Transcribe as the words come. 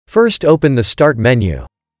First, open the Start menu.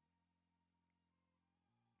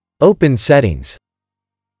 Open Settings.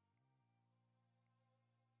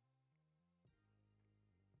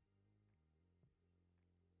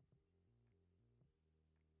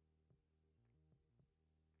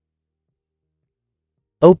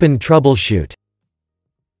 Open Troubleshoot.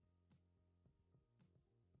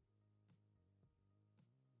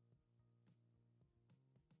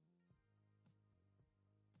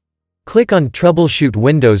 Click on Troubleshoot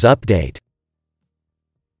Windows Update.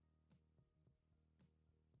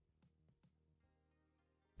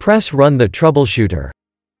 Press Run the troubleshooter.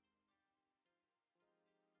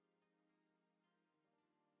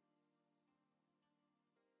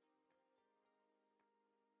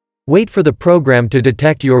 Wait for the program to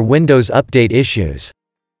detect your Windows Update issues.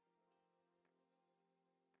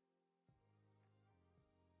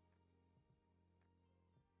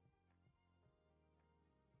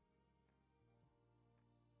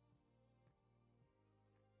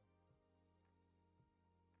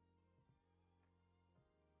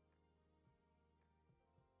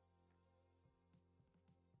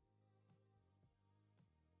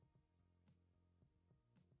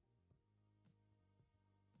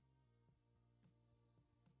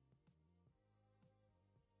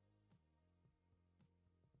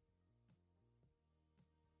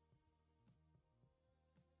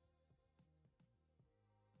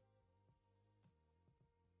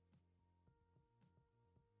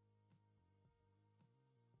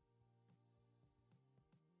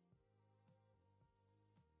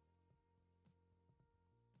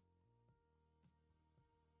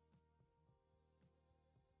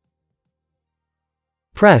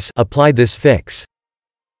 Press Apply this fix.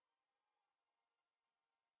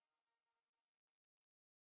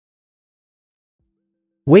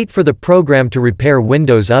 Wait for the program to repair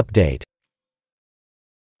Windows Update.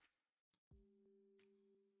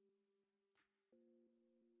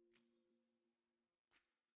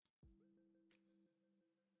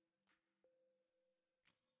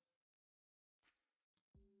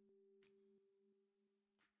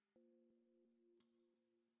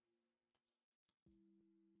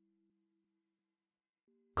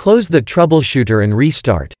 Close the troubleshooter and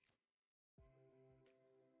restart.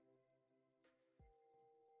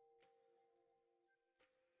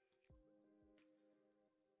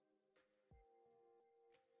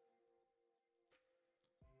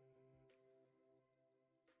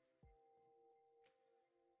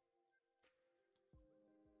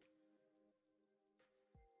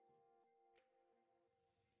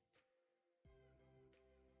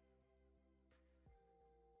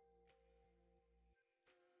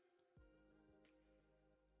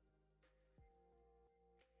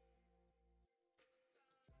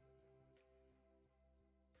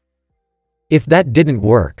 If that didn't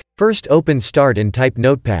work, first open Start and type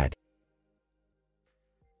Notepad.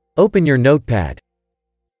 Open your Notepad.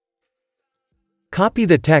 Copy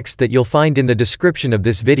the text that you'll find in the description of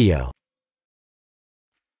this video.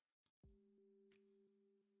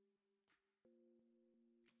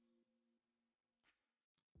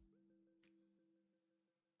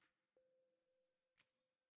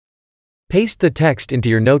 Paste the text into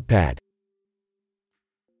your Notepad.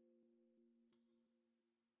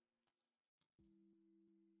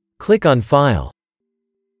 Click on File.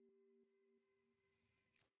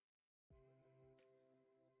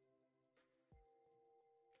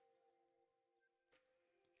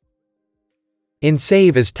 In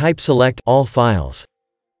Save As type Select All Files.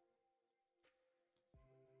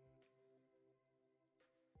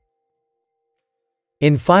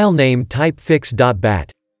 In File Name type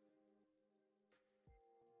fix.bat.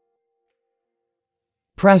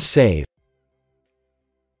 Press Save.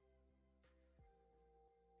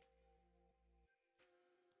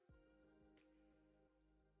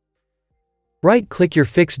 Right-click your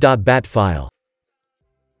fix.bat file.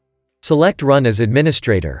 Select Run as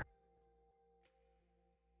administrator.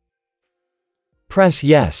 Press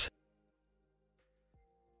Yes.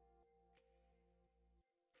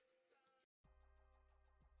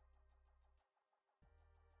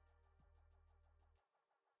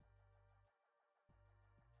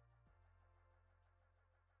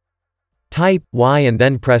 Type Y and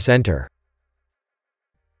then press Enter.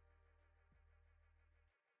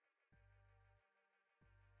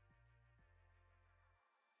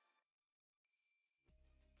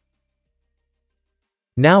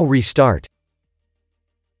 Now restart.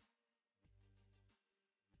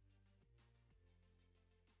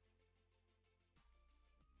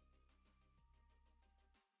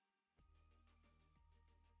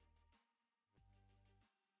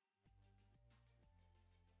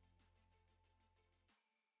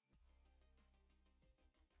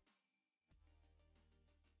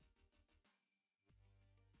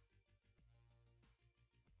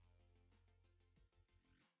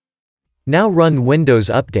 Now run Windows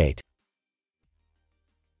Update.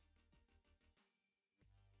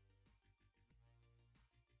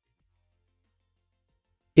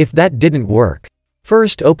 If that didn't work,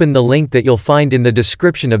 first open the link that you'll find in the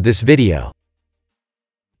description of this video.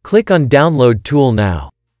 Click on Download Tool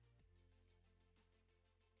now.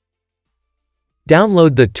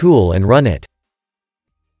 Download the tool and run it.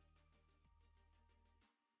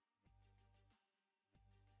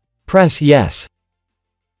 Press Yes.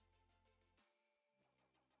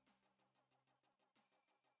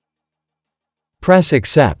 Press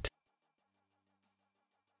Accept.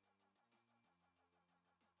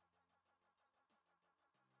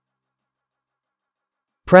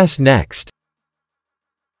 Press Next.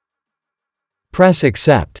 Press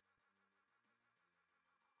Accept.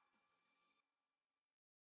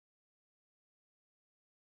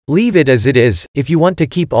 Leave it as it is, if you want to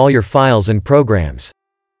keep all your files and programs.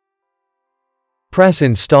 Press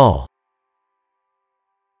Install.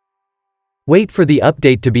 Wait for the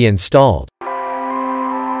update to be installed.